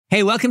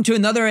Hey, welcome to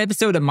another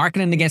episode of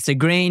Marketing Against the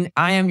Grain.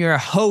 I am your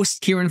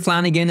host, Kieran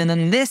Flanagan. And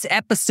in this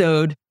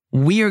episode,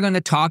 we are going to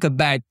talk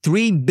about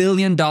 $3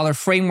 billion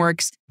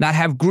frameworks that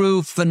have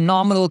grew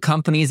phenomenal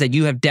companies that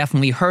you have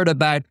definitely heard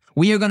about.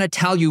 We are going to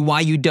tell you why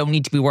you don't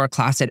need to be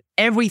world-class at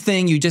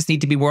everything. You just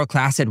need to be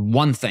world-class at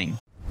one thing.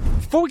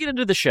 Before we get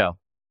into the show,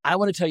 I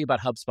want to tell you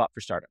about HubSpot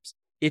for Startups.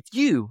 If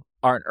you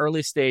are an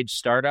early stage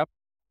startup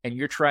and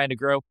you're trying to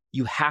grow,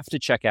 you have to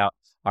check out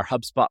our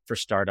HubSpot for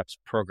Startups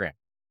program.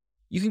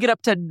 You can get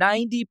up to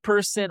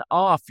 90%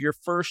 off your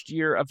first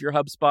year of your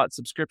HubSpot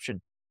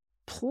subscription.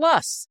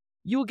 Plus,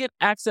 you will get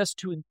access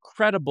to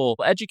incredible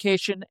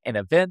education and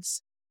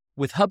events.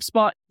 With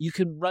HubSpot, you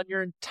can run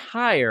your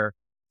entire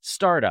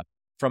startup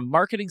from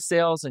marketing,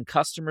 sales, and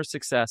customer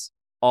success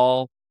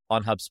all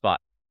on HubSpot.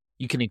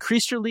 You can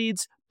increase your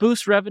leads,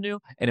 boost revenue,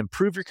 and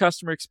improve your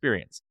customer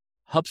experience.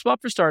 HubSpot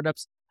for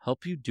Startups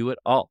help you do it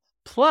all.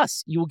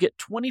 Plus, you will get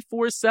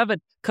 24/7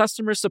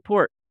 customer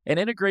support and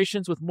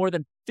integrations with more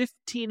than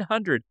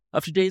 1,500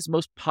 of today's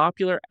most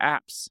popular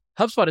apps.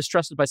 HubSpot is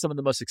trusted by some of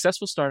the most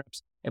successful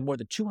startups and more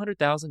than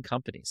 200,000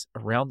 companies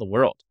around the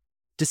world.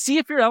 To see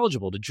if you're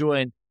eligible to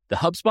join the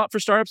HubSpot for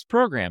Startups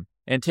program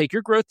and take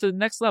your growth to the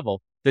next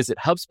level, visit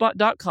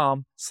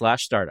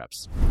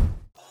HubSpot.com/startups.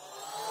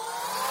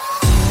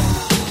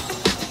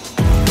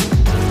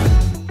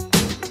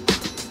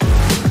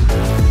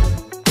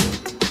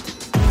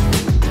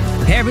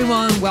 Hey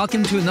everyone,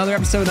 welcome to another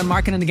episode of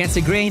Marketing Against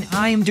the Grain.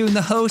 I am doing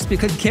the host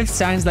because Kip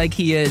sounds like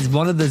he is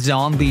one of the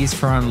zombies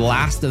from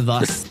Last of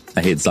Us.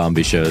 I hate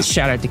zombie shows.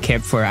 Shout out to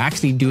Kip for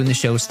actually doing the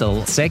show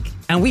still sick.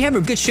 And we have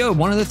a good show.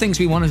 One of the things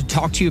we wanted to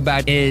talk to you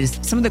about is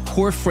some of the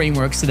core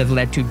frameworks that have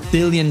led to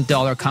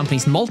billion-dollar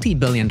companies,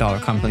 multi-billion-dollar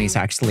companies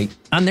actually.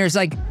 And there's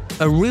like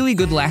a really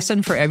good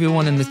lesson for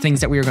everyone in the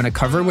things that we are going to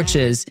cover, which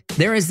is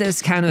there is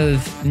this kind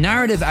of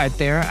narrative out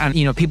there. And,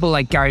 you know, people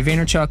like Gary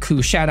Vaynerchuk,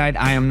 who shout out,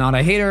 I am not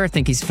a hater. I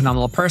think he's a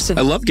phenomenal person.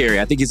 I love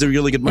Gary. I think he's a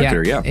really good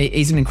marketer. Yeah.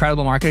 He's an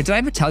incredible marketer. Did I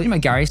ever tell you my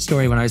Gary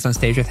story when I was on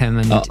stage with him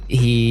and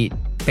he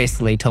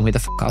basically told me to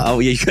fuck off? Oh,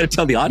 yeah. You got to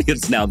tell the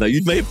audience now, though.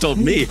 You may have told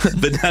me,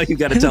 but now you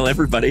got to tell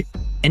everybody.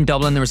 In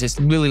Dublin, there was this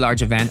really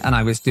large event and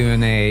I was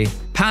doing a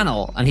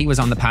panel and he was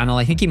on the panel.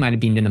 I think he might have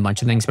been doing a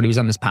bunch of things, but he was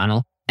on this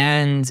panel.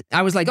 And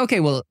I was like, okay,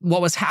 well,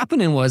 what was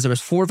happening was there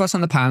was 4 of us on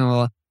the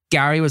panel.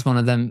 Gary was one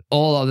of them.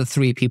 All other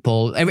 3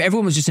 people,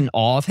 everyone was just in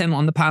awe of him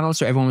on the panel.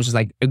 So everyone was just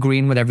like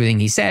agreeing with everything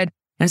he said.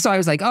 And so I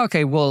was like,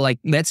 okay, well, like,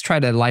 let's try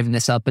to liven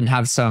this up and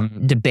have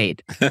some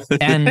debate.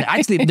 And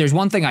actually, there's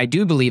one thing I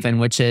do believe in,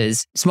 which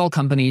is small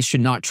companies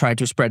should not try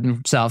to spread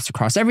themselves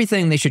across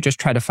everything. They should just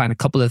try to find a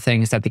couple of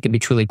things that they can be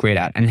truly great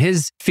at. And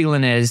his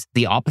feeling is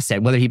the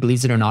opposite, whether he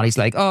believes it or not. He's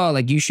like, oh,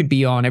 like you should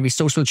be on every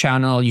social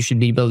channel. You should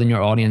be building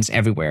your audience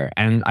everywhere.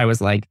 And I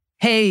was like,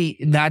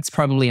 hey, that's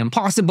probably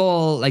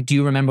impossible. Like, do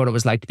you remember what it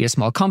was like to be a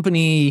small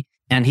company?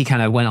 And he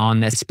kind of went on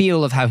this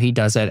spiel of how he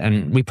does it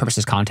and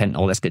repurposes content and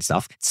all this good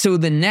stuff. So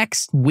the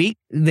next week,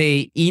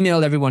 they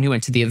emailed everyone who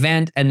went to the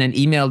event and then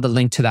emailed the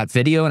link to that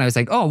video. And I was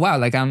like, oh, wow,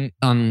 like I'm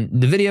on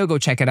the video. Go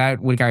check it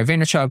out with Gary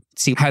Vaynerchuk,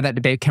 see how that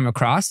debate came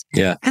across.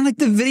 Yeah. And like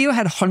the video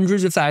had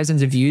hundreds of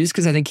thousands of views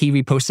because I think he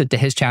reposted to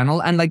his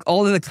channel. And like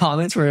all of the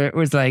comments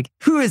was like,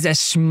 who is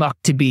this schmuck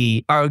to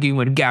be arguing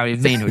with Gary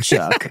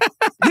Vaynerchuk?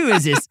 Who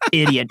is this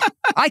idiot?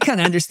 I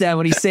can't understand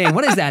what he's saying.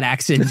 What is that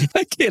accent?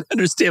 I can't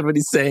understand what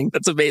he's saying.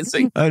 That's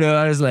amazing. I know.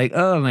 I was like,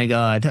 oh my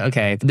God.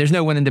 Okay. There's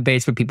no winning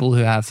debates for people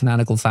who have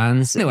fanatical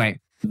fans. Anyway.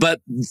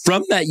 But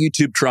from that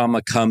YouTube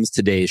trauma comes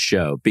today's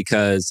show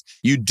because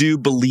you do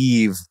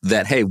believe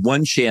that, hey,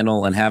 one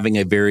channel and having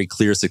a very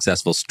clear,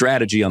 successful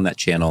strategy on that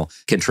channel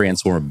can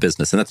transform a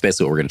business. And that's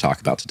basically what we're going to talk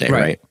about today,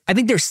 right? I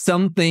think there's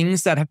some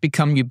things that have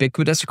become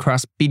ubiquitous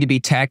across B2B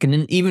tech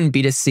and even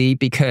B2C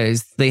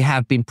because they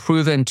have been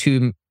proven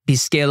to be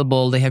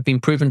scalable. They have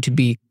been proven to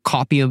be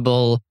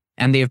copyable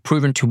and they have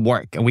proven to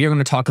work. And we are going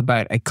to talk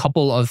about a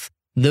couple of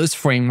those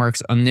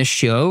frameworks on this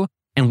show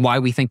and why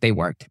we think they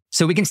worked.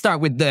 So we can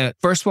start with the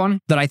first one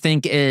that I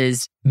think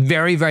is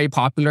very, very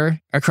popular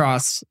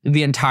across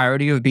the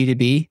entirety of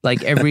B2B.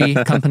 Like every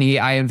company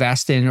I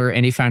invest in or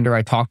any founder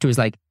I talk to is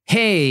like,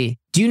 hey,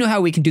 do you know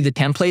how we can do the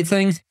template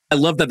thing? I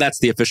love that that's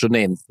the official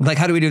name. Like,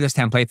 how do we do this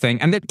template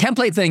thing? And the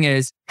template thing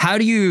is, how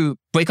do you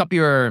break up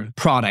your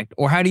product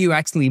or how do you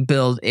actually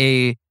build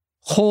a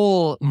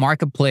whole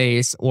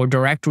marketplace or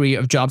directory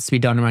of jobs to be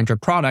done around your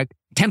product,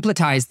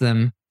 templatize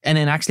them, and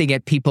then actually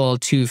get people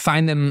to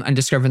find them and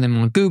discover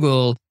them on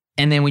Google.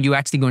 And then when you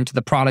actually go into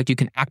the product, you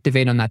can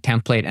activate on that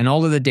template. And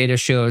all of the data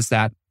shows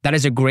that that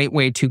is a great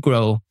way to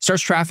grow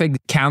search traffic.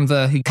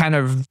 Canva, who kind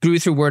of grew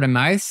through word of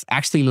mouth,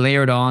 actually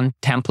layered on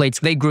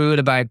templates. They grew at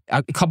about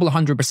a couple of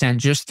 100%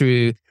 just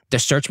through the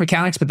search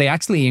mechanics, but they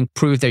actually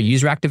improved their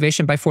user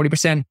activation by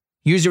 40%.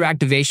 User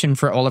activation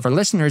for all of our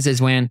listeners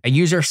is when a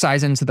user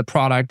signs into the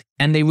product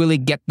and they really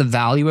get the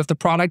value of the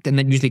product, and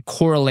that usually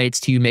correlates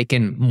to you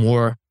making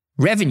more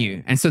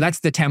revenue. And so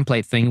that's the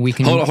template thing. We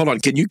can hold on.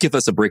 Can you give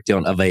us a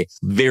breakdown of a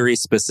very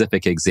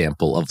specific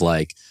example of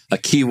like a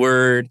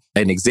keyword,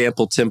 an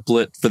example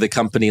template for the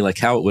company, like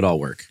how it would all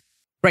work?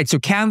 Right. So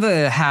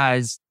Canva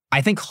has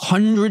I think,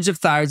 hundreds of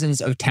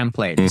thousands of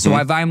templates. So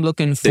if I'm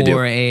looking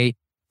for a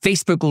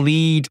Facebook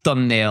lead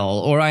thumbnail,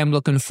 or I'm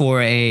looking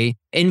for a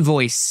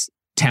invoice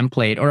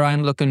template, or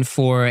I'm looking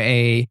for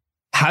a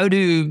how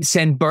to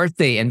send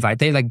birthday invite.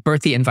 They like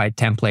birthday invite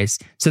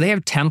templates. So they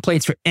have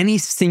templates for any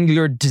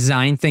singular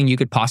design thing you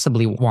could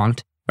possibly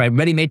want, right?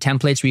 Ready-made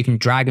templates where you can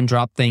drag and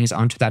drop things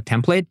onto that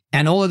template.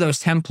 And all of those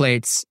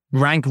templates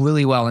rank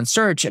really well in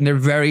search, and they're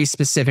very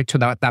specific to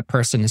what that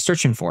person is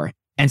searching for.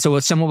 And so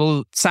someone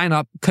will sign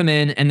up, come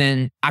in, and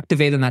then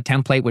activate on that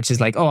template, which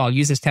is like, oh, I'll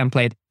use this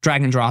template,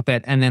 drag and drop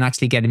it, and then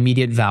actually get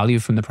immediate value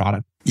from the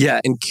product.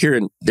 Yeah. And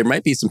Kieran, there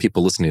might be some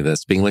people listening to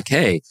this being like,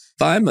 hey,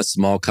 if I'm a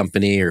small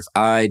company or if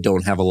I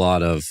don't have a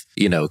lot of,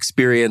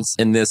 experience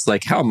in this,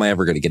 like, how am I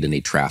ever going to get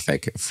any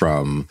traffic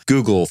from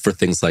Google for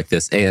things like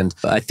this? And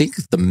I think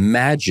the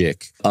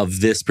magic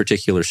of this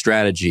particular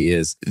strategy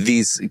is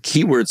these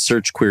keyword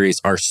search queries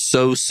are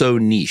so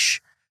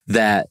niche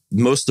that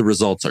most of the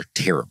results are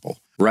terrible.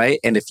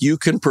 Right. And if you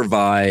can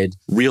provide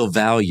real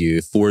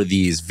value for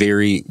these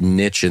very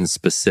niche and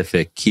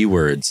specific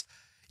keywords,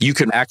 you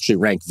can actually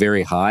rank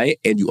very high.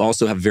 And you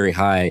also have very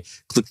high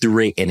click-through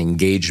rate and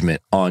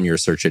engagement on your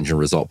search engine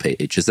result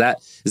page. Is that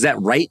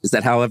right? Is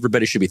that how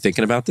everybody should be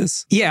thinking about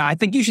this? Yeah, I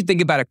think you should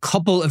think about a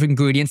couple of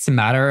ingredients that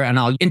matter. And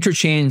I'll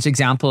interchange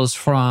examples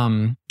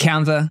from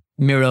Canva,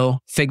 Miro,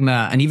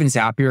 Figma, and even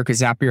Zapier,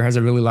 because Zapier has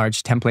a really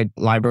large template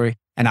library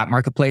and app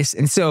marketplace.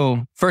 And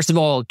so, first of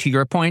all, to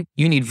your point,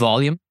 you need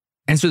volume.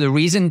 And so the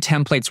reason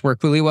templates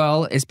work really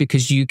well is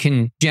because you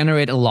can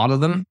generate a lot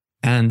of them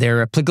and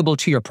they're applicable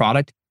to your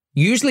product.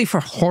 Usually for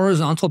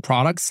horizontal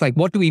products, like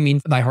what do we mean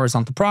by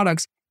horizontal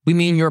products? We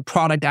mean your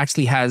product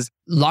actually has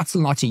lots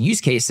and lots of use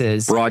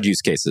cases. Broad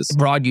use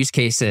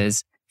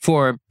cases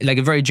for like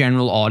a very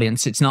general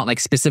audience. It's not like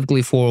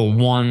specifically for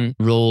one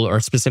role or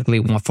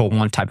specifically for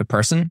one type of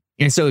person.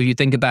 And so if you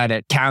think about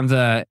it,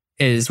 Canva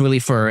is really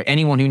for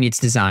anyone who needs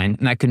design.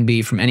 And that can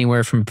be from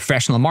anywhere from a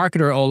professional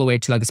marketer all the way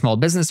to like a small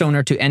business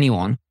owner to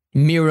anyone.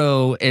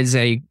 Miro is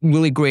a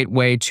really great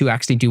way to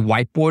actually do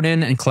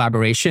whiteboarding and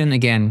collaboration.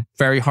 Again,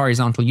 very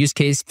horizontal use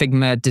case.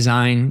 Figma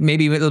design,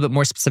 maybe a little bit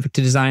more specific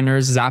to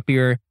designers.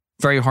 Zapier,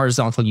 very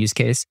horizontal use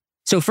case.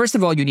 So first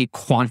of all, you need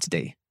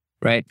quantity,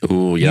 right?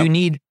 Ooh, yep. You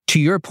need, to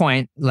your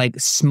point, like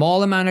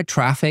small amount of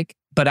traffic,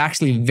 but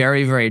actually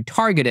very, very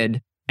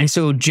targeted. And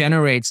so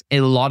generates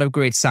a lot of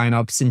great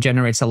signups and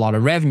generates a lot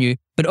of revenue,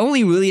 but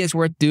only really is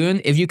worth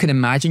doing if you can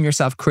imagine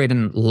yourself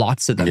creating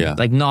lots of them. Yeah.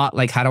 Like not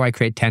like, how do I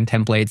create 10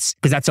 templates?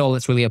 Because that's all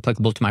that's really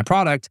applicable to my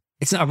product.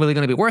 It's not really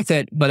going to be worth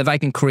it. But if I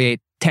can create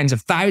tens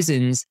of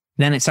thousands,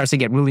 then it starts to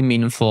get really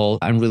meaningful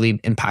and really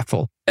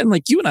impactful. And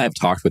like you and I have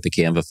talked with the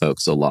Canva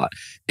folks a lot.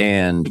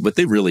 And what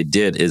they really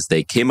did is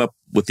they came up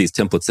with these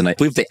templates. And I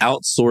believe they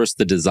outsourced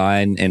the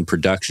design and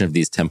production of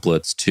these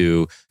templates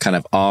to kind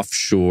of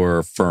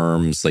offshore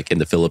firms like in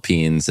the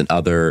Philippines and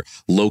other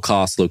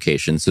low-cost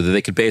locations so that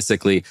they could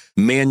basically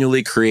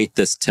manually create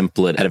this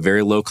template at a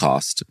very low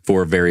cost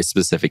for a very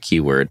specific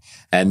keyword.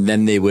 And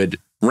then they would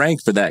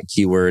rank for that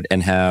keyword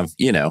and have,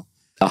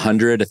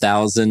 100,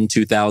 1,000,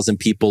 2,000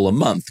 people a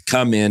month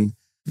come in,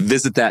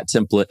 visit that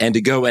template, and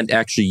to go and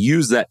actually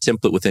use that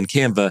template within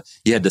Canva,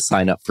 you had to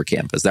sign up for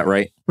Canva. Is that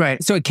right?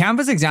 Right. So a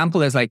Canva's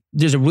example is like,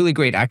 there's a really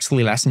great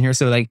actually lesson here.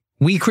 So like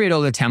we create all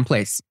the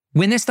templates.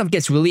 When this stuff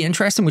gets really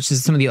interesting, which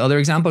is some of the other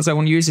examples I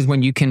want to use, is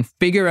when you can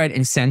figure out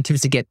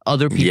incentives to get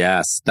other people.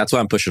 Yes, that's why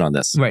I'm pushing on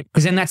this. Right.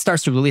 Because then that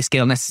starts to really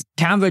scale. And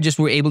Canva just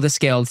were able to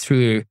scale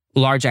through a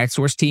large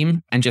outsource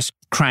team and just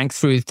crank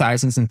through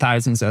thousands and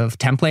thousands of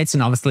templates.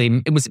 And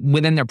obviously it was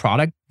within their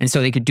product. And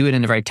so they could do it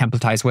in a very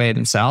templatized way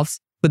themselves.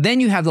 But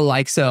then you have the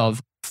likes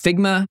of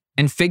Figma,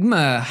 and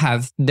Figma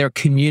have their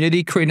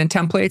community creating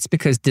templates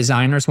because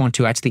designers want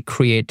to actually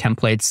create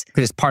templates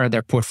because it's part of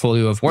their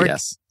portfolio of work.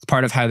 Yes. It's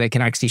part of how they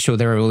can actually show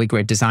they're a really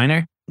great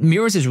designer.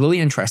 Miro's is really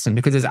interesting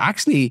because it's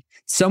actually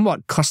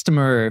somewhat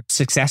customer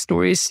success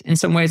stories in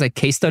some ways, like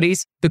case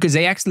studies, because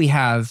they actually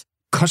have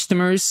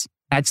customers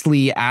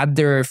actually add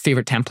their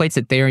favorite templates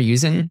that they are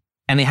using.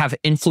 And they have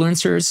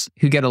influencers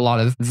who get a lot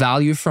of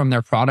value from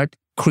their product,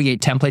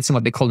 create templates in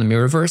what they call the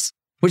Miroverse,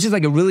 which is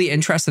like a really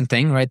interesting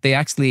thing, right? They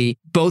actually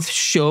both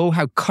show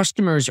how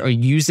customers are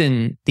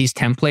using these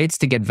templates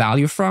to get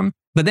value from,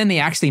 but then they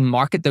actually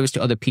market those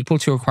to other people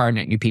to acquire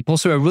net new people.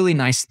 So a really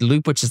nice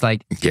loop, which is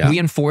like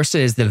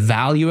reinforces the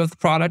value of the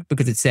product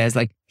because it says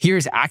like,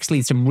 here's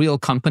actually some real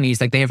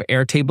companies, like they have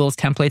Airtable's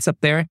templates up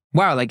there.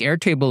 Wow, like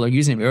Airtable are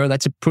using Miro.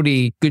 That's a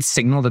pretty good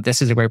signal that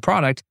this is a great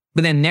product.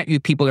 But then net new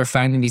people are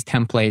finding these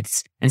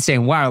templates and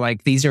saying, wow,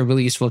 like these are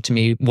really useful to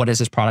me. What is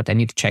this product? I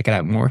need to check it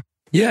out more.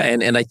 Yeah.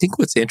 And I think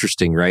what's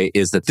interesting, right,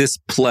 is that this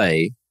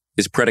play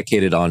is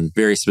predicated on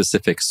very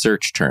specific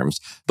search terms,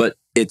 but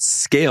it's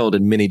scaled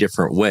in many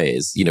different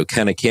ways.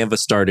 Kind of Canva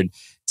started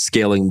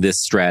scaling this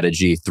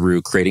strategy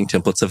through creating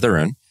templates of their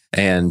own.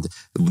 And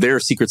their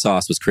secret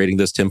sauce was creating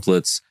those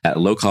templates at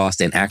low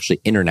cost and actually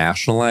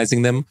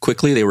internationalizing them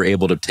quickly. They were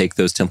able to take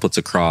those templates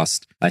across,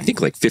 I think,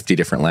 like 50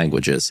 different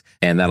languages.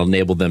 And that'll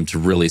enable them to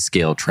really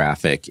scale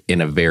traffic in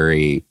a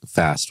very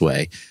fast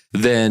way.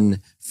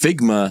 Then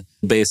Figma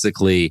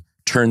basically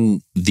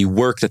turned the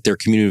work that their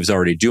community was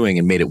already doing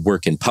and made it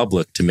work in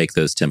public to make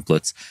those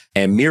templates.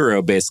 And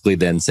Miro basically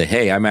then say,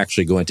 hey, I'm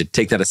actually going to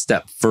take that a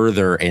step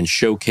further and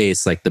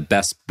showcase like the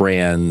best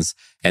brands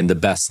and the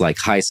best like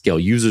high scale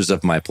users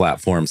of my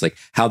platforms, like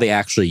how they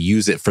actually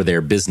use it for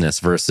their business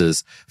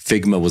versus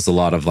Figma was a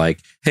lot of like,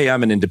 hey,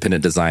 I'm an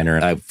independent designer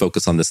and I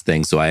focus on this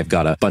thing. So I've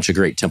got a bunch of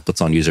great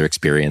templates on user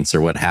experience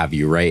or what have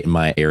you, right? In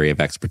my area of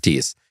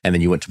expertise. And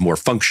then you went to more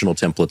functional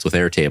templates with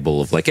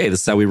Airtable of like, hey,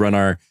 this is how we run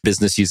our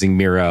business using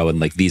Miro. And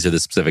like, these are the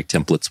specific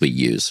templates we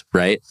use,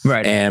 right?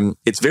 Right. And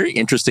it's very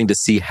interesting to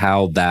see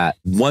how that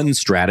one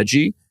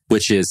strategy,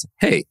 which is,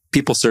 hey,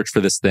 people search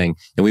for this thing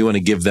and we want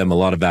to give them a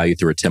lot of value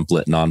through a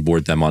template and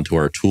onboard them onto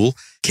our tool,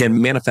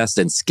 can manifest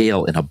and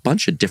scale in a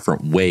bunch of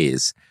different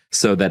ways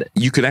so that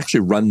you could actually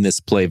run this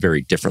play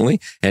very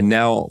differently. And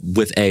now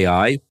with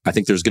AI, I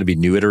think there's going to be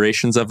new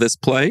iterations of this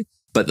play,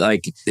 but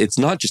like, it's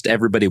not just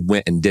everybody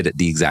went and did it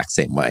the exact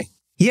same way.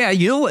 Yeah,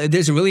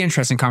 there's a really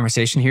interesting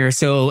conversation here.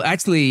 So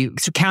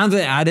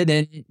Canva added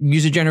in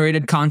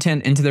user-generated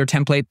content into their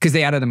template because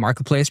they added a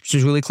marketplace, which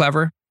is really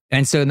clever.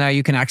 And so now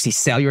you can actually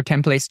sell your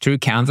templates through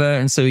Canva.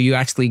 And so you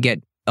actually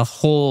get a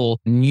whole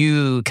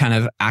new kind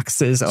of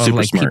access of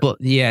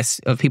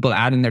people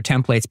adding their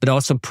templates, but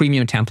also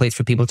premium templates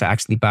for people to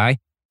actually buy.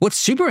 What's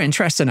super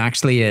interesting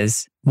actually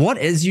is, what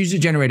is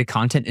user-generated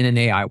content in an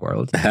AI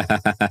world?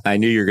 I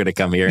knew you were going to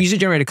come here.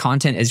 User-generated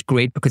content is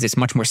great because it's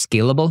much more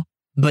scalable,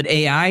 but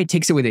AI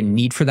takes away the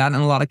need for that in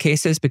a lot of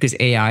cases because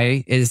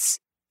AI is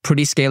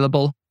pretty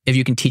scalable if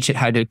you can teach it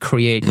how to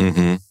create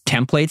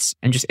templates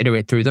and just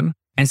iterate through them.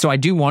 And so I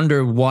do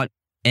wonder what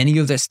any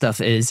of this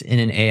stuff is in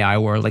an AI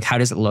world. Like, how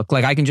does it look?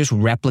 Like, I can just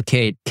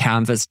replicate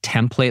Canva's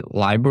template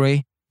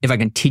library if I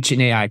can teach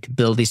an AI to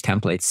build these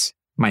templates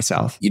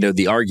myself. You know,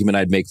 the argument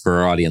I'd make for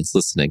our audience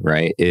listening,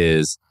 right,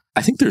 is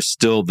I think there's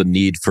still the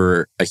need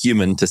for a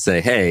human to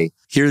say, hey,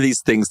 here are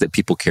these things that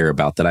people care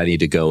about that I need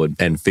to go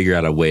and figure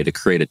out a way to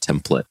create a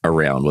template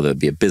around, whether it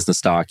be a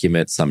business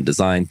document, some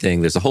design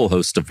thing. There's a whole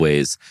host of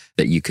ways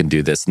that you can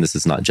do this. And this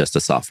is not just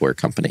a software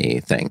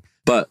company thing.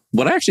 But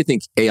what I actually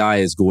think AI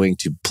is going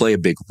to play a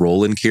big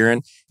role in,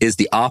 Kieran, is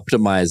the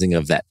optimizing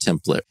of that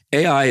template.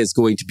 AI is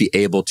going to be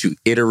able to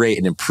iterate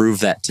and improve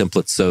that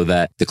template so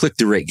that the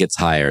click-through rate gets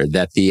higher,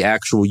 that the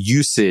actual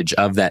usage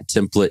of that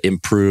template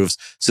improves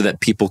so that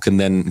people can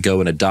then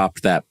go and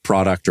adopt that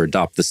product or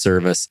adopt the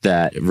service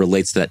that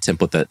relates to that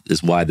template. That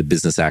is why the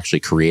business actually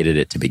created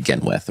it to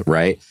begin with,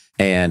 right?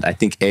 And I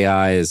think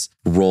AI's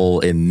role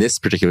in this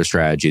particular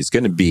strategy is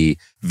going to be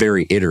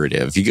very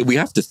iterative. We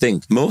have to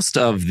think most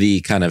of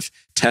the kind of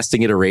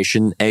testing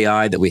iteration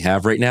AI that we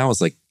have right now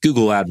is like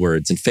Google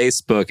AdWords and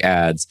Facebook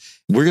ads.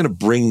 We're going to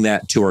bring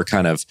that to our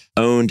kind of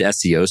owned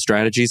SEO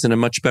strategies in a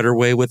much better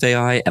way with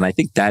AI. And I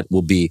think that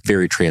will be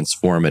very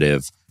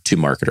transformative to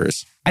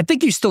marketers. I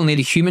think you still need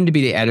a human to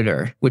be the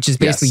editor, which is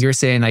basically you're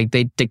saying like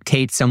they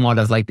dictate somewhat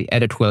of like the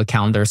editorial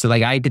calendar. So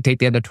like I dictate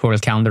the editorial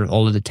calendar of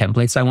all of the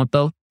templates I want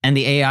built, and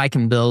the AI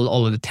can build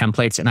all of the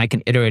templates and I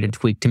can iterate and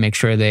tweak to make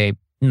sure they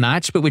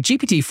match. But with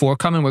GPT-4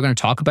 coming, we're going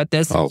to talk about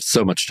this. Oh,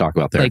 so much to talk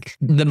about there. Like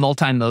the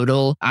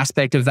multimodal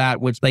aspect of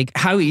that, which like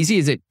how easy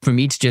is it for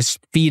me to just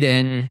feed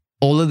in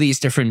all of these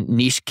different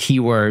niche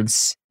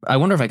keywords? I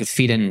wonder if I could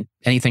feed in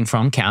anything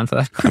from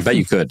Canva. I bet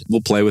you could.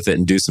 We'll play with it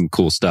and do some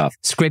cool stuff.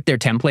 Scrape their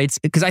templates.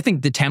 Because I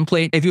think the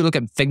template, if you look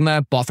at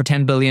Figma, bought for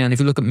 10 billion. If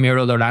you look at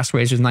Miro, their last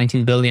raise was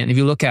 19 billion. If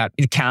you look at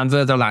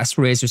Canva, their last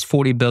raise was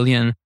 40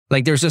 billion.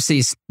 Like there's just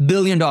these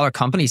billion-dollar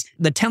companies.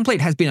 The template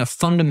has been a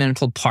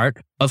fundamental part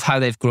of how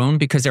they've grown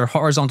because they're a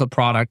horizontal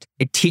product.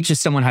 It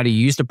teaches someone how to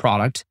use the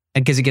product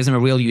because it gives them a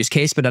real use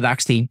case, but it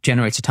actually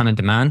generates a ton of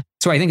demand.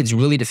 So I think it's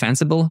really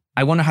defensible.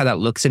 I wonder how that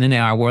looks in an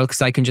AI world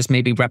because I can just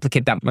maybe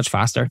replicate that much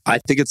faster. I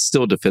think it's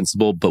still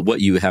defensible, but what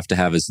you have to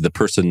have is the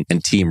person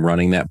and team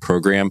running that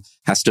program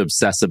has to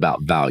obsess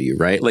about value,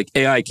 right? Like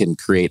AI can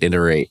create,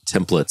 iterate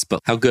templates,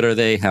 but how good are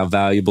they? How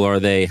valuable are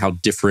they? How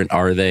different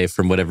are they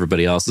from what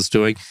everybody else is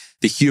doing?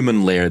 The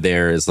human layer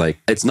there is like,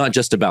 it's not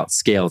just about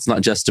scale. It's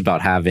not just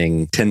about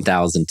having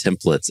 10,000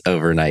 templates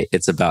overnight.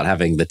 It's about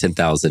having the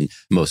 10,000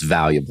 most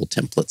valuable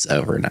templates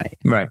overnight.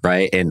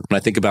 Right. And when I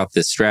think about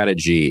this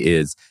strategy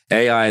is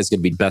AI is going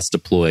to be best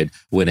deployed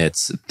when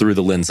it's through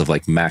the lens of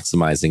like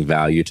maximizing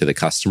value to the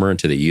customer and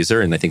to the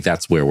user. And I think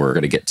that's where we're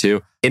going to get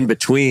to. In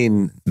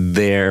between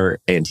there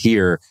and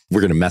here, we're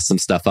going to mess some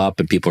stuff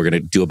up and people are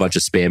going to do a bunch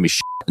of spammy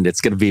shit and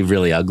it's going to be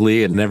really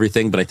ugly and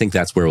everything. But I think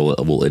that's where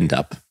we'll end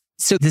up.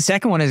 So the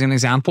second one is an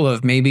example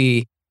of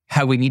maybe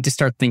how we need to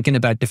start thinking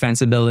about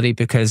defensibility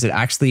because it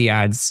actually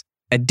adds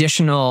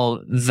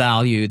additional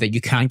value that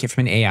you can't get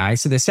from an AI.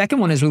 So the second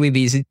one is really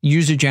these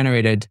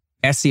user-generated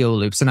SEO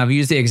loops. And I've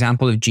used the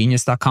example of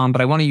Genius.com,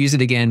 but I want to use it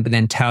again, but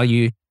then tell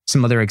you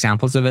some other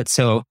examples of it.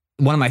 So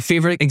one of my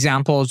favorite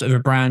examples of a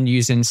brand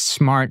using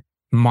smart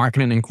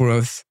marketing and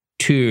growth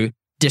to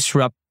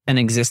disrupt an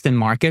existing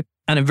market.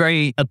 And a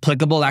very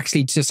applicable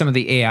actually to some of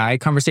the AI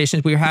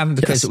conversations we were having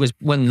because it was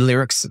when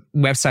lyrics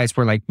websites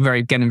were like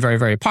getting very,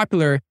 very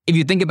popular. If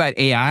you think about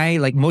AI,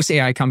 like most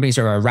AI companies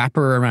are a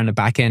wrapper around a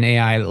backend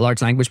AI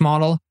large language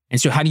model.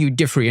 And so how do you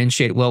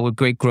differentiate? Well, with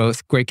great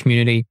growth, great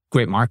community,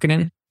 great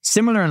marketing.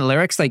 Similar in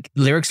lyrics, like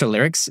lyrics are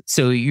lyrics.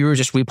 So you were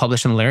just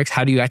republishing lyrics.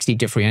 How do you actually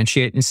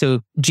differentiate? And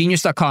so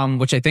Genius.com,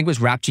 which I think was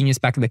Rap Genius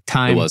back at the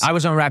time. I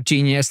was on Rap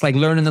Genius, like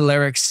learning the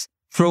lyrics,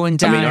 throwing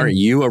down. Aren't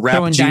you a Rap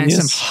Genius? Throwing down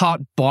some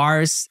hot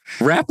bars.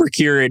 Rapper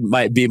Kieran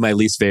might be my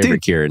least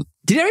favorite Kieran.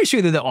 Did I ever show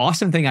you the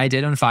awesome thing I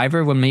did on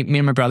Fiverr when me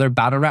and my brother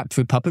battle rapped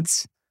through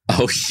puppets?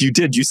 Oh, you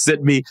did. You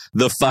sent me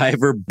the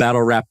Fiverr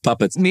battle rap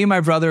puppets. Me and my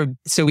brother,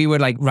 so we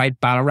would like write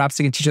battle raps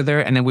against each other,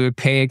 and then we would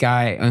pay a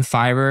guy on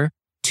Fiverr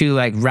to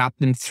like rap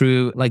them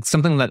through like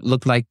something that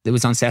looked like it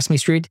was on Sesame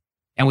Street.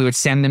 And we would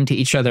send them to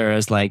each other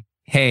as like,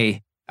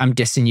 hey, I'm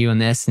dissing you on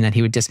this. And then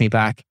he would diss me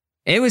back.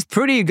 It was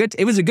pretty good.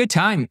 It was a good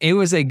time. It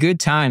was a good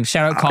time.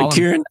 Shout out Colin.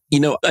 Kieran,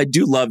 I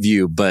do love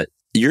you, but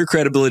your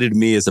credibility to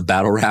me as a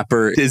battle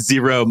rapper is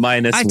 0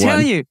 minus 1. I tell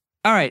you.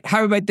 All right.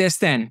 How about this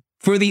then?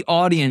 For the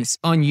audience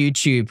on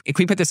YouTube, if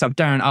we put this up,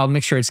 Darren, I'll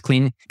make sure it's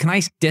clean. Can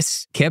I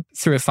diss Kip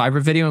through a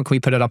Fiverr video and can we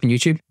put it up on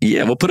YouTube?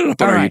 Yeah, we'll put it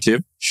up on our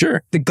YouTube.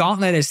 Sure. The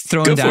gauntlet is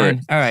thrown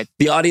down. All right.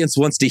 The audience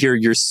wants to hear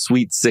your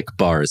sweet, sick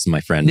bars, my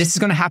friend. This is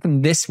going to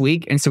happen this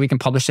week, and so we can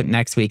publish it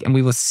next week, and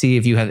we will see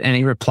if you have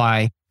any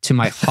reply to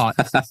my hot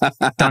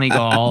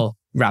Donegal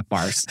rap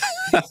bars.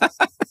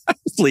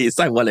 Please,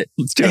 I want it.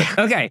 Let's do it.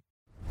 Okay.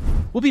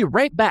 We'll be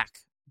right back,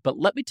 but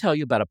let me tell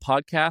you about a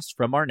podcast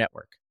from our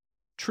network.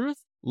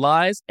 Truth,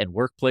 Lies, and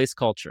Workplace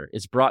Culture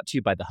is brought to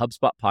you by the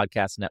HubSpot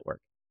Podcast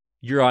Network,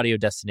 your audio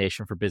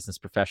destination for business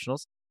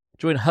professionals.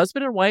 Join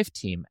husband and wife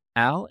team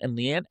Al and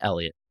Leanne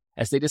Elliott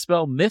as they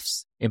dispel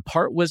myths,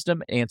 impart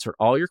wisdom, and answer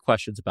all your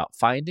questions about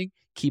finding,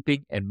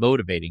 keeping, and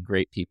motivating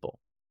great people.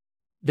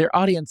 Their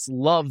audience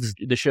loves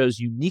the show's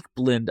unique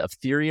blend of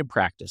theory and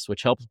practice,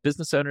 which helps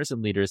business owners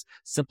and leaders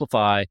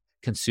simplify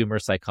consumer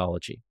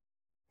psychology.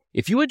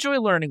 If you enjoy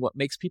learning what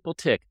makes people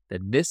tick,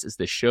 then this is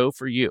the show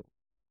for you.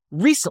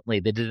 Recently,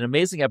 they did an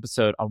amazing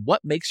episode on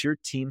what makes your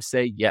team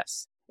say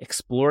yes,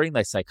 exploring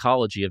the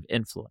psychology of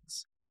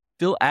influence.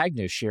 Phil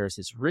Agnew shares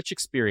his rich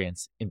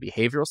experience in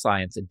behavioral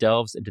science and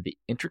delves into the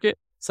intricate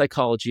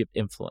psychology of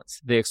influence.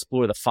 They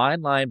explore the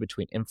fine line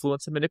between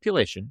influence and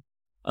manipulation,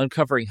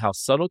 uncovering how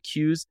subtle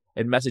cues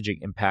and messaging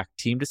impact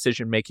team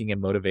decision-making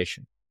and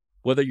motivation.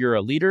 Whether you're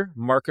a leader,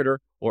 marketer,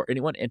 or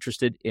anyone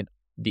interested in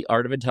the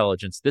art of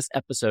intelligence, this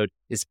episode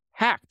is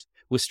packed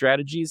with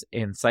strategies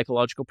and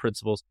psychological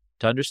principles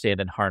to understand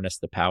and harness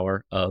the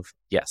power of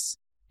yes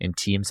in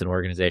teams and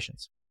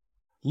organizations.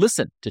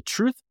 Listen to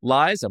Truth,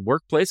 Lies, and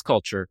Workplace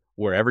Culture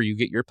wherever you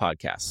get your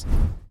podcasts.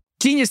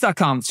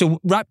 Genius.com. So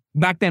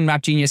back then,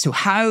 Rap Genius. So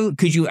how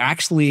could you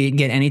actually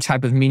get any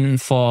type of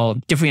meaningful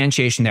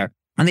differentiation there?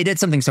 And they did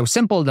something so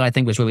simple that I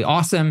think was really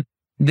awesome.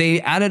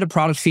 They added a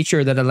product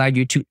feature that allowed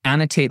you to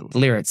annotate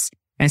lyrics.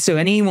 And so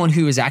anyone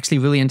who is actually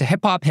really into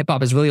hip hop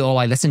is really all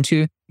I listen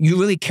to. You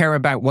really care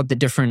about what the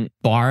different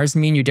bars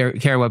mean. You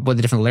care what the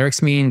different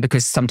lyrics mean,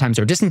 because sometimes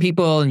they're distant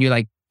people and you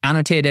like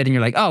annotate it and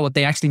you're like, oh, what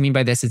they actually mean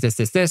by this is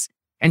this.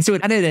 And so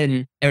it added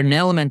in an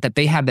element that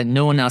they had that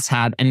no one else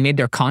had and made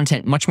their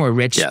content much more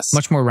rich,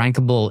 much more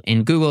rankable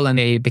in Google, and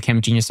they became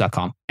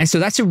Genius.com. And so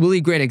that's a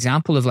really great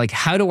example of like,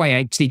 how do I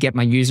actually get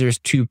my users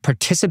to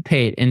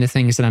participate in the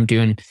things that I'm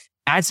doing?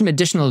 Add some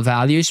additional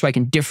value so I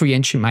can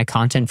differentiate my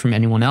content from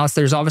anyone else.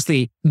 There's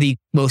obviously the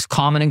most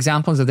common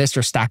examples of this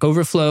are Stack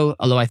Overflow,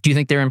 although I do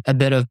think they're in a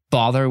bit of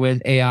bother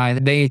with AI.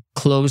 They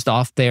closed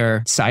off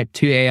their site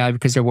to AI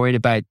because they're worried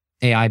about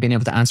AI being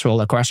able to answer all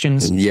the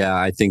questions. Yeah,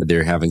 I think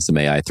they're having some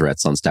AI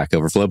threats on Stack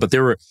Overflow, but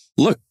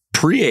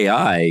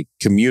pre-AI,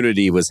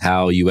 community was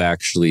how you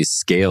actually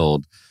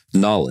scaled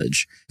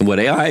knowledge. And what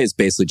AI is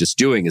basically just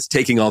doing is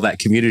taking all that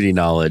community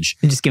knowledge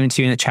and just giving it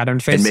to you in a chat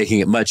interface and making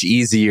it much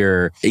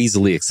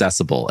easily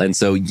accessible. And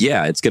so,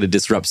 yeah, it's going to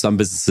disrupt some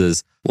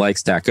businesses like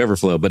Stack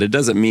Overflow, but it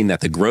doesn't mean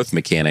that the growth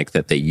mechanic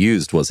that they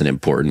used wasn't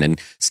important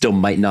and still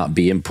might not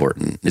be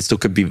important. It still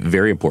could be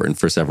very important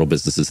for several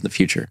businesses in the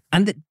future.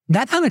 And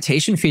that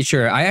annotation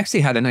feature, I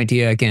actually had an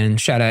idea, again,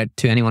 shout out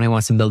to anyone who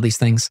wants to build these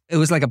things. It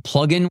was like a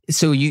plugin,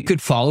 so you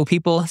could follow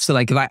people. So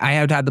like if I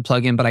had the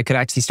plugin, but I could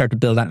actually start to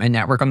build out my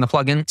network on the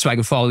plugin. So I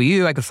could follow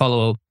you, I could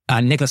follow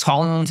Nicholas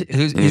Holland,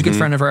 who's a good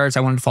friend of ours. I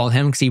wanted to follow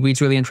him because he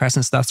reads really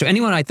interesting stuff. So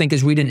anyone I think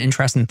is reading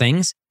interesting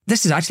things,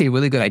 this is actually a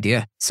really good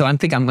idea. So I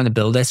think I'm going to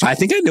build this. I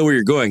think I know where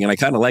you're going and I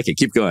kind of like it.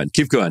 Keep going.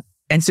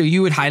 And so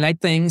you would highlight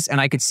things and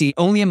I could see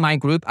only in my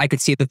group, I could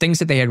see the things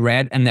that they had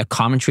read and the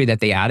commentary that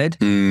they added.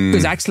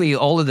 Because actually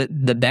all of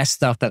the best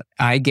stuff that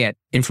I get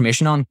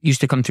information on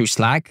used to come through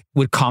Slack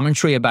with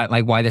commentary about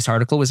like why this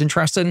article was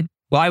interesting.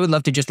 Well, I would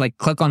love to just like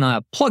click on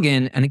a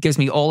plugin and it gives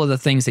me all of the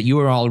things that you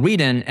were all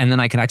reading. And then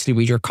I can actually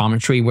read your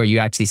commentary where you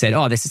actually said,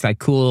 oh, this is like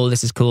cool.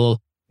 This is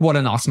cool. What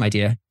an awesome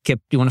idea. Kip,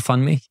 do you want to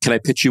fund me? Can I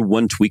pitch you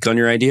one tweak on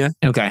your idea?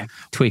 Okay,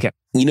 tweak it.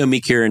 You know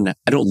me, Kieran,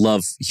 I don't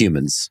love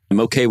humans. I'm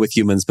okay with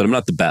humans, but I'm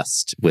not the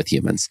best with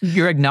humans.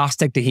 You're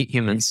agnostic to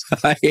humans.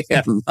 I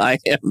am.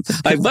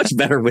 I'm much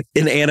better with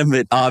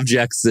inanimate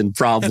objects and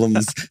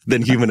problems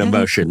than human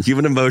emotion.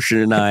 Human emotion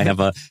and I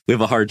we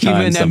have a hard time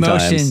Human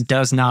sometimes. emotion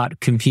does not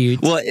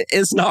compute. Well,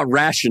 it's not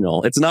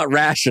rational. It's not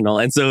rational.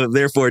 And so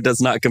therefore it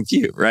does not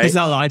compute, right? It's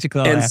not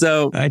logical. And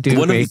so I do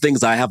one agree. of the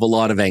things I have a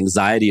lot of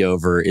anxiety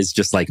over is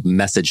just like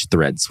message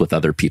threads with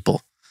other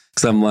people.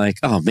 Because I'm like,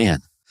 oh man.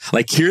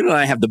 Like Kieran and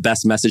I have the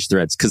best message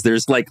threads because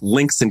there's like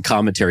links and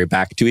commentary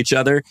back to each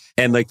other.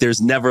 And like,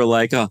 there's never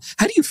like, oh,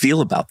 how do you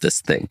feel about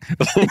this thing?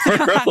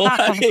 Or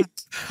like,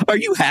 are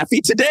you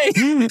happy today?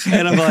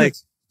 And I'm like,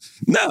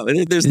 no,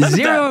 there's none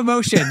Zero of that.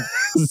 emotion.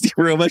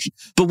 Zero emotion.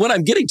 But what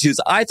I'm getting to is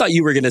I thought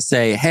you were going to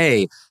say,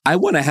 hey, I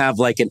want to have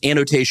like an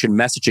annotation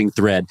messaging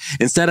thread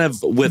instead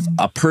of with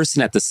a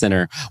person at the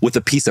center, with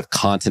a piece of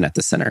content at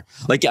the center.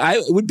 Like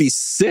it would be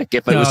sick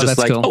if I was just that's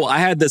like, cool. oh, I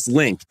had this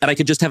link and I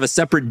could just have a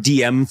separate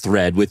DM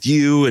thread with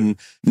you and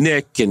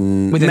Nick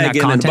and Within that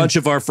Megan and a content. bunch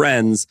of our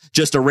friends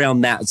just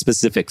around that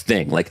specific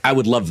thing. Like I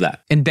would love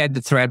that. Embed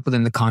the thread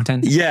within the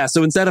content. Yeah.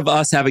 So instead of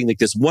us having like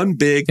this one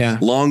big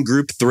long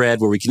group thread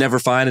where we can never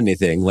find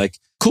anything, like,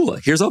 cool,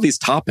 here's all these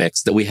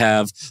topics that we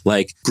have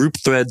like group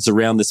threads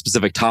around this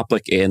specific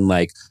topic and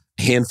like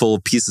handful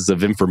of pieces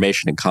of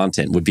information and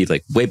content would be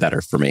like way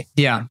better for me.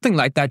 Yeah, something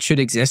like that should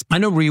exist. I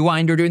know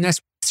Rewind are doing this.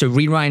 So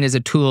Rewind is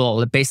a tool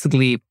that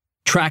basically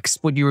tracks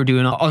what you were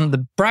doing on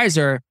the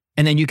browser.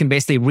 And then you can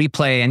basically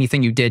replay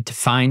anything you did to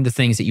find the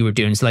things that you were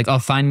doing. So like, oh,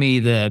 find me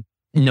the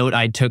note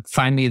I took,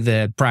 find me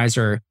the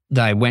browser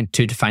that I went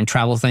to find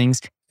travel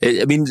things.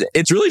 I mean,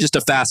 it's really just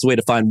a fast way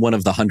to find one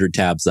of the 100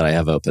 tabs that I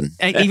have open.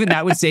 And even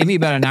that would save me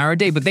about an hour a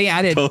day, but they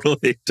added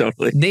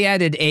Totally. They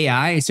added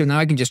AI. So now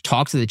I can just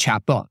talk to the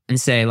chatbot and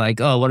say like,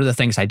 oh, what are the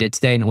things I did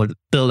today? And it would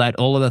build out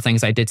all of the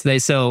things I did today.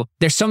 So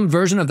there's some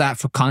version of that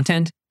for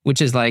content,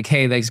 which is like,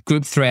 hey, there's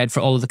group thread for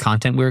all of the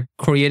content we're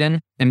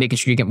creating and making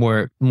sure you get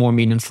more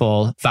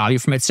meaningful value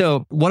from it.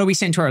 So what are we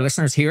saying to our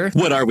listeners here?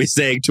 What are we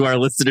saying to our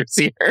listeners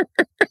here?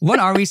 What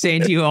are we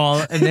saying to you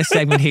all in this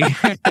segment here?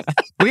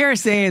 We are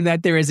saying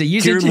that there is a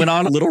user... Kieran went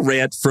on a little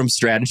rant from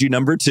strategy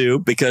number 2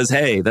 because,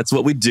 hey, that's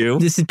what we do.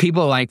 This is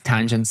people like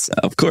tangents.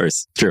 Of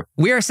course. True.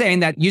 We are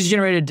saying that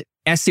user-generated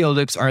SEO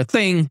loops are a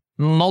thing.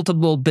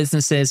 Multiple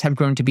businesses have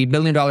grown to be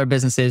billion-dollar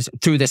businesses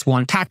through this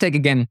one tactic.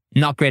 Again,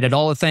 not great at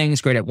all the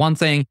things, great at one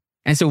thing.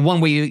 And so one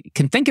way you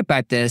can think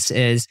about this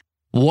is,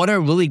 what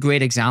are really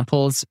great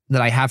examples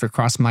that I have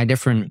across my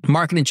different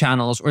marketing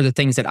channels or the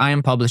things that I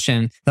am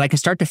publishing that I can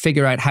start to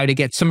figure out how to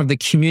get some of the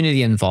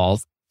community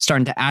involved,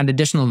 starting to add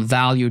additional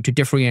value to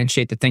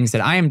differentiate the things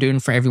that I am doing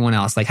for everyone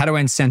else. Like, how do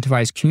I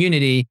incentivize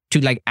community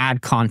to like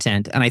add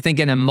content? And I think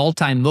in a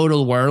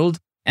multimodal world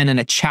and in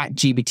a chat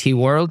GPT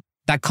world,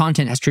 that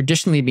content has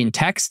traditionally been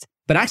text,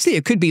 but actually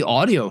it could be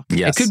audio.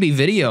 Yes. It could be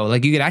video.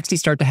 Like you could actually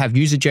start to have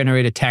user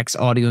generated text,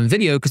 audio, and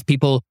video because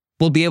people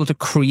will be able to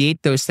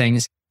create those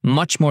things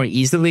much more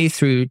easily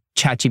through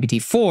ChatGPT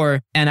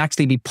 4 and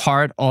actually be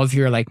part of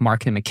your like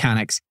marketing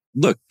mechanics.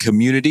 Look,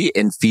 community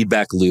and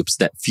feedback loops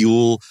that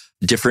fuel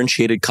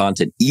differentiated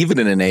content, even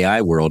in an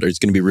AI world, is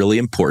going to be really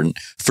important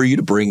for you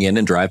to bring in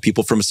and drive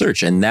people from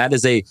search. And that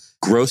is a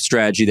growth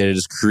strategy that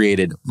has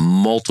created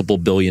multiple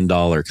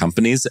billion-dollar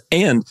companies.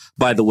 And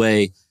by the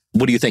way,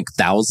 what do you think?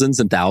 Thousands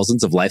and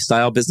thousands of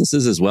lifestyle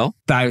businesses as well?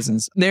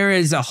 Thousands. There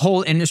is a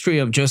whole industry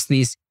of just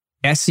these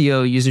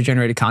SEO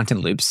user-generated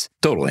content loops.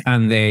 Totally.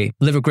 And they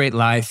live a great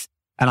life.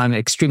 And I'm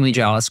extremely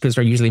jealous because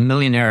they're usually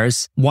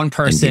millionaires. One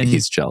person. Indeed,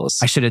 he's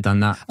jealous. I should have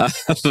done that.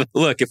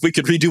 Look, if we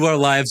could redo our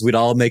lives, we'd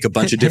all make a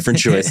bunch of different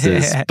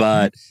choices.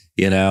 But,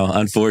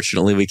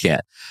 unfortunately, we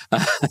can't.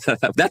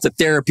 That's a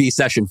therapy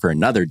session for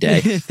another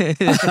day.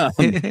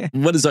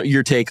 What is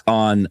your take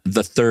on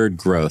the third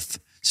growth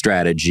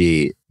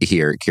strategy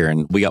here,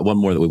 Kieran? We got one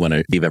more that we want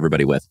to leave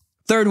everybody with.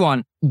 Third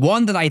one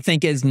that I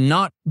think is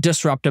not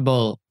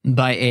disruptable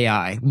by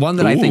AI. One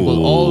that I think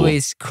will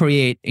always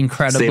create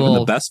incredible saving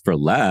the best for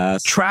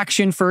last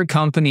traction for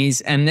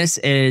companies. And this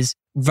is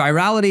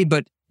virality,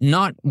 but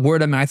not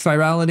word of mouth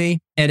virality.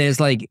 It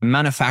is like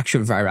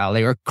manufactured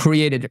virality or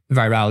created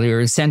virality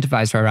or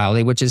incentivized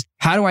virality, which is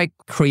how do I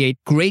create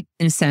great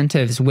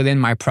incentives within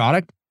my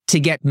product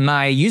to get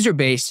my user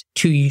base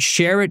to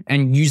share it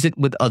and use it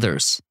with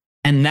others.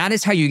 And that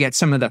is how you get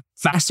some of the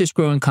fastest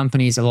growing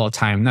companies of all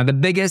time. Now, the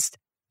biggest,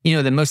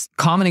 the most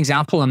common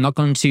example, I'm not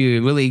going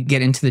to really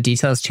get into the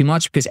details too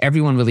much because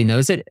everyone really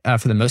knows it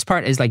for the most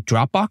part, is like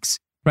Dropbox,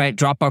 right?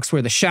 Dropbox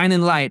were the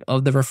shining light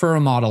of the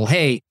referral model.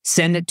 Hey,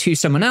 send it to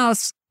someone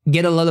else,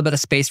 get a little bit of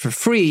space for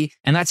free.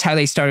 And that's how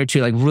they started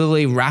to like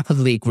really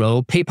rapidly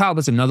grow. PayPal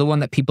was another one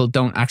that people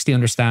don't actually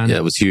understand. Yeah,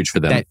 it was huge for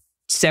them. That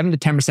 7 to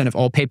 10% of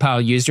all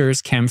PayPal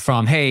users came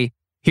from, hey,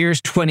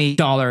 here's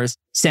 $20,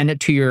 send it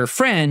to your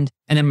friend.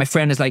 And then my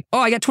friend is like, oh,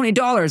 I got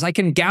 $20. I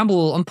can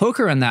gamble on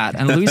poker on that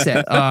and lose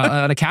it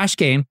on a cash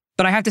game.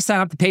 But I have to sign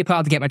up to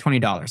PayPal to get my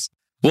 $20.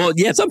 Well,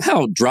 yeah,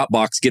 somehow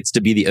Dropbox gets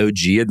to be the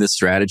OG in this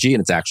strategy,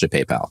 and it's actually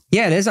PayPal.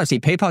 Yeah, it is actually.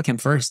 PayPal came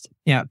first.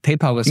 Yeah,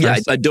 PayPal was Yeah,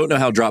 first. I don't know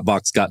how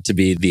Dropbox got to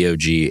be the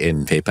OG,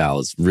 and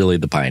PayPal is really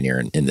the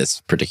pioneer in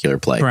this particular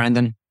play.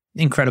 Brandon.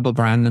 Incredible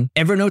Brandon.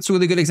 Evernote's a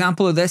really good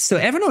example of this. So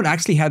Evernote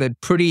actually had a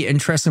pretty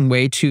interesting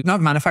way to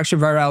not manufacture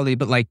virality,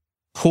 but like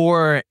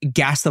pour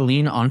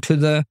gasoline onto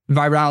the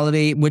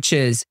virality, which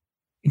is,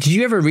 did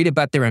you ever read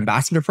about their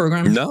ambassador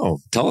program? No,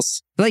 tell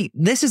us. Like,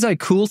 this is a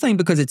cool thing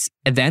because it's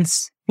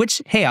events,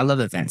 which, hey, I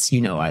love events.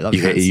 You know, I love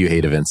events. You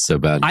hate events so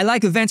bad. I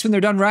like events when they're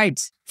done right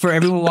for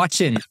everyone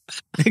watching.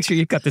 Make sure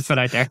you cut this one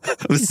out there.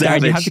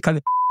 Savage. You have to cut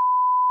it.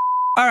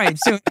 All right.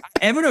 So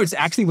Evernote's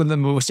actually one of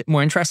the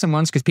more interesting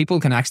ones because people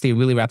can actually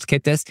really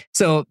replicate this.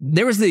 So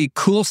there was the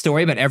cool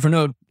story about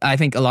Evernote. I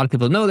think a lot of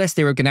people know this.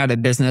 They were getting out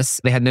of business.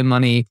 They had no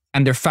money.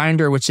 And their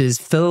founder, which is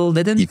Phil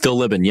Libin. Phil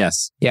Libin,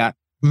 yes. Yeah.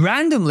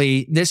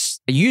 Randomly, this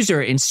user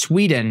in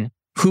Sweden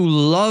who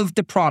loved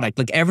the product,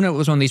 like Evernote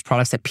was one of these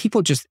products that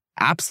people just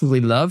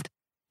absolutely loved,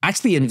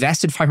 actually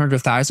invested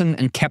 $500,000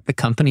 and kept the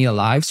company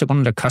alive. So one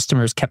of their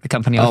customers kept the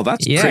company alive. Oh,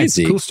 that's crazy.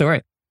 crazy. It's a cool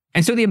story.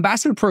 And so the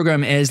ambassador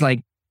program is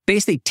like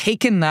basically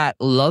taking that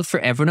love for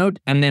Evernote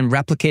and then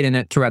replicating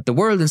it throughout the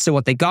world. And so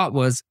what they got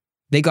was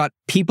they got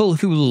people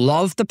who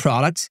loved the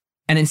product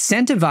and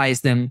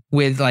incentivized them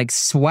with like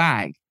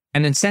swag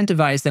and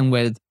incentivized them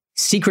with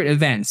secret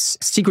events,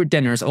 secret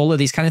dinners, all of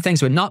these kind of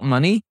things with not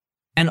money.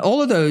 And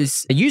all of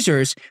those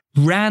users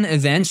ran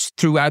events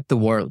throughout the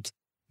world,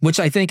 which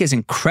I think is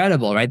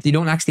incredible, right? You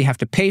don't actually have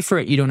to pay for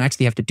it. You don't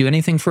actually have to do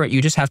anything for it.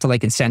 You just have to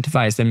like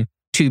incentivize them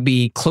to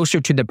be closer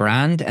to the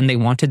brand. And they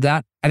wanted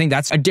that. I think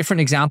that's a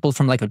different example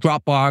from like a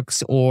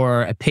Dropbox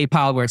or a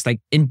PayPal where it's like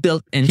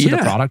inbuilt into the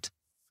product.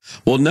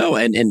 Well, no.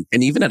 And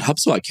even at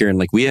HubSpot, Kieran,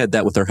 like we had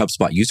that with our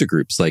HubSpot user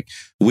groups. Like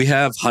we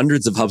have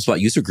hundreds of HubSpot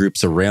user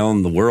groups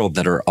around the world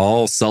that are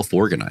all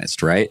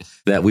self-organized, right?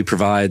 That we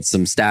provide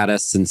some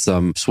status and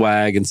some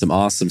swag and some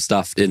awesome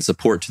stuff in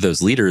support to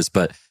those leaders,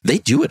 but they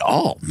do it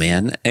all,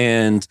 man.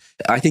 And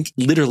I think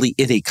literally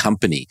any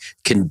company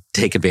can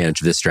take advantage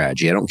of this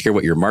strategy. I don't care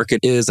what your market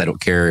is. I don't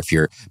care if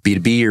you're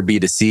B2B or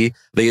B2C.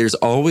 There's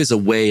always a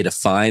way to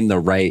find the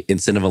right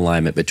incentive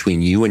alignment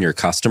between you and your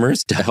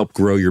customers to help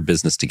grow your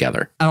business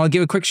together. And I'll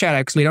give a quick shout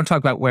out because we don't talk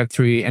about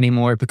Web3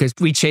 anymore because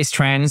we chase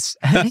trends.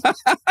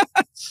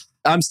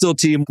 I'm still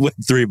team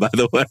Web3, by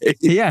the way.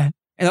 Yeah.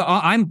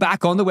 I'm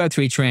back on the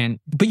Web3 trend.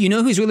 But you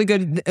know who's really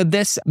good at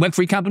this?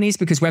 Web3 companies,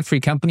 because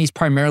Web3 companies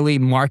primarily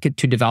market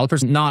to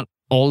developers, not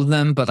all of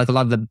them, but like a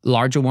lot of the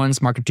larger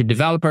ones market to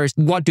developers.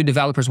 What do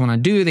developers want to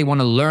do? They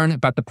want to learn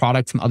about the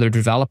product from other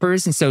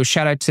developers. And so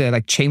shout out to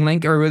like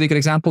Chainlink are a really good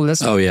example of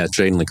this. Oh yeah,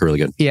 Chainlink are really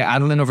good. Yeah,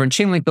 Adeline over in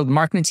Chainlink built a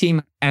marketing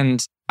team.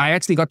 And I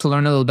actually got to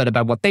learn a little bit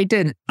about what they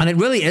did. And it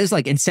really is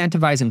like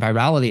incentivizing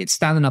virality. It's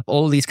standing up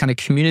all these kind of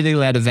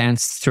community-led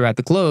events throughout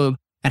the globe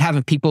and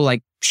having people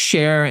like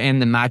share in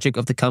the magic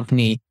of the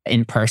company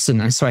in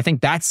person. And so I think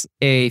that's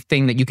a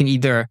thing that you can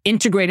either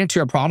integrate into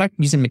your product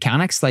using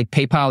mechanics like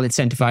PayPal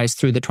incentivized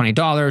through the $20,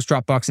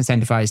 Dropbox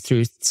incentivized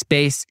through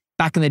space.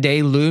 Back in the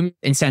day, Loom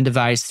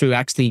incentivized through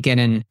actually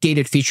getting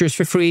gated features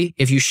for free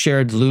if you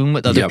shared Loom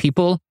with other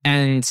people.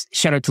 And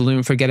shout out to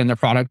Loom for getting their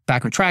product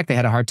back on track. They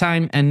had a hard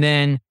time. And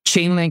then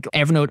Chainlink,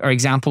 Evernote are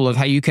example of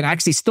how you can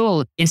actually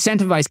still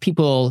incentivize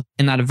people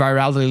in that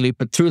virality loop,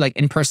 but through like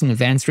in-person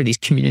events, for these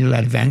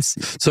community-led events.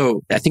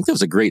 So I think that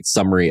was a great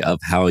summary of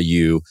how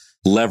you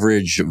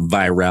leverage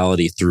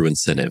virality through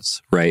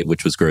incentives, right?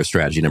 Which was growth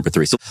strategy number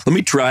 3. So let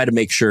me try to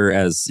make sure,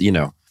 as you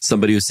know,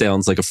 somebody who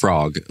sounds like a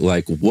frog,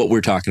 like what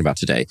we're talking about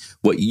today.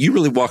 What you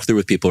really walk through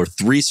with people are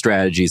 3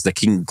 strategies that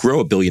can grow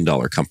a $1 billion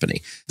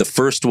company. The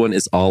first one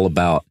is all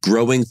about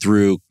growing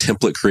through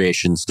template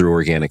creations through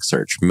organic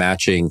search,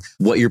 matching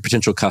what your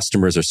potential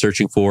customers are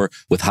searching for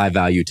with high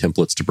value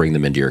templates to bring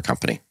them into your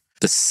company.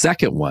 The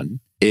second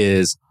one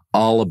is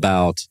all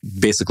about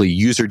basically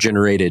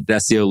user-generated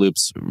SEO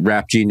loops.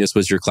 Rap Genius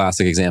was your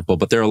classic example,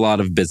 but there are a lot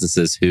of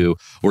businesses who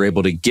were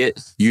able to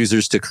get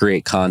users to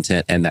create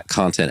content, and that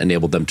content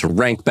enabled them to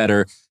rank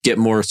better, get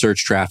more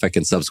search traffic,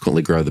 and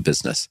subsequently grow the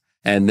business.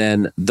 And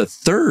then the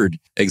third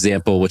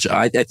example, which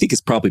I think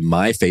is probably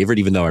my favorite,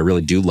 even though I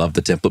really do love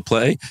the template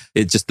play,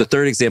 it's just the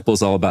third example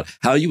is all about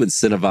how you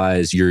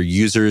incentivize your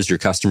users, your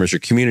customers, your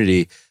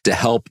community to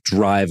help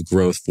drive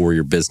growth for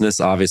your business.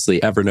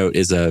 Obviously, Evernote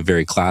is a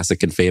very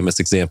classic and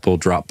famous example,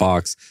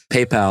 Dropbox,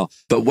 PayPal.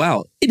 But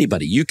wow,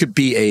 anybody, you could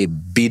be a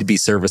B2B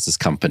services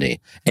company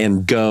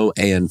and go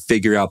and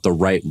figure out the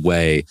right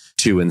way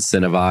to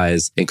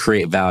incentivize and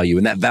create value.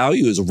 And that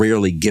value is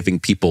rarely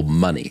giving people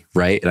money,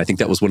 right? And I think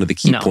that was one of the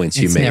key points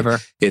you made.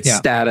 It's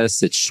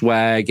status, it's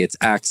swag, it's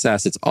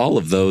access, it's all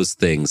of those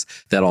things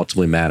that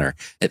ultimately matter.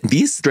 And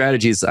these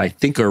strategies, I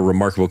think, are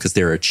remarkable because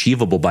they're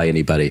achievable by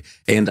anybody.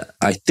 And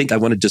I think I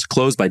want to just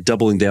close by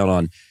doubling down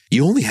on,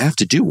 you only have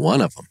to do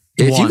one of them.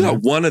 If you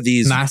got one of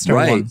these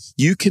right,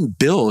 you can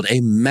build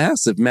a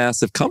massive,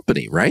 massive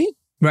company, right?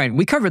 Right.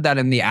 We covered that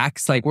in the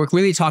acts. Like, we're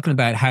really talking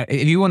about how,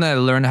 if you want to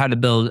learn how to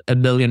build a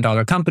 $1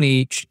 billion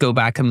company, you should go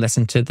back and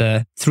listen to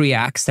the 3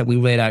 acts that we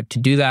laid out to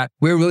do that.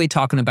 We're really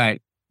talking about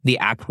the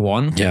act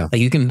one. Yeah.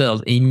 Like you can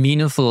build a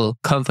meaningful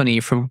company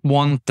from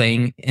one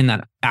thing in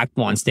that act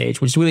one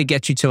stage, which really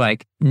gets you to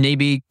like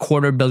maybe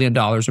 $250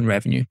 million in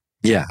revenue.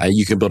 Yeah,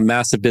 you can build a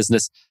massive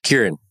business.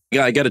 Kieran,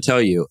 yeah, I got to tell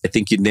you, I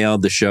think you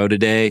nailed the show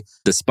today,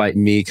 despite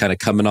me kind of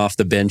coming off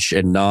the bench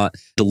and not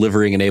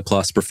delivering an A+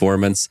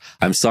 performance.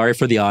 I'm sorry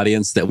for the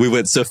audience that we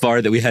went so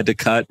far that we had to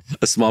cut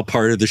a small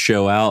part of the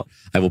show out.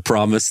 I will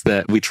promise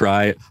that we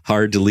try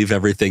hard to leave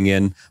everything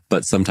in,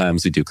 but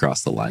sometimes we do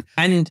cross the line.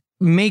 And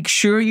make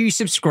sure you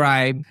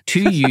subscribe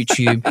to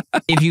YouTube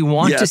if you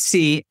want to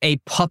see a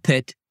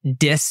puppet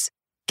diss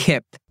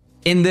Kip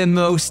in the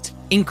most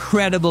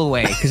incredible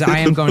way, because I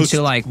am going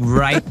to like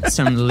write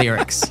some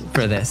lyrics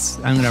for this.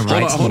 I'm going to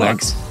write some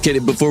lyrics. Okay,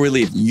 before we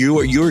leave,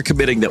 you are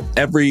committing that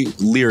every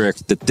lyric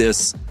that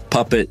this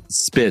puppet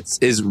spits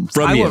is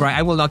from you.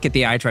 I will not get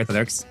the AI to write the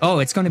lyrics. Oh,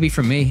 it's going to be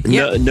from me.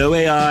 No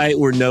AI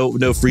or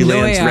no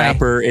freelance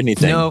rapper,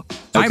 anything. No, okay.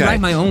 I write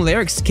my own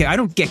lyrics. I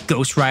don't get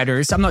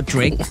ghostwriters. I'm not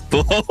Drake.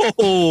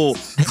 Oh,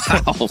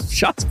 wow.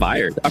 Shots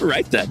fired. All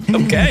right then.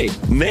 Okay.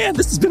 Man,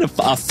 this has been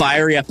a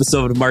fiery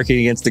episode of Marketing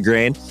Against the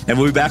Grain, and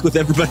we'll be back with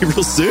everybody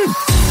real soon.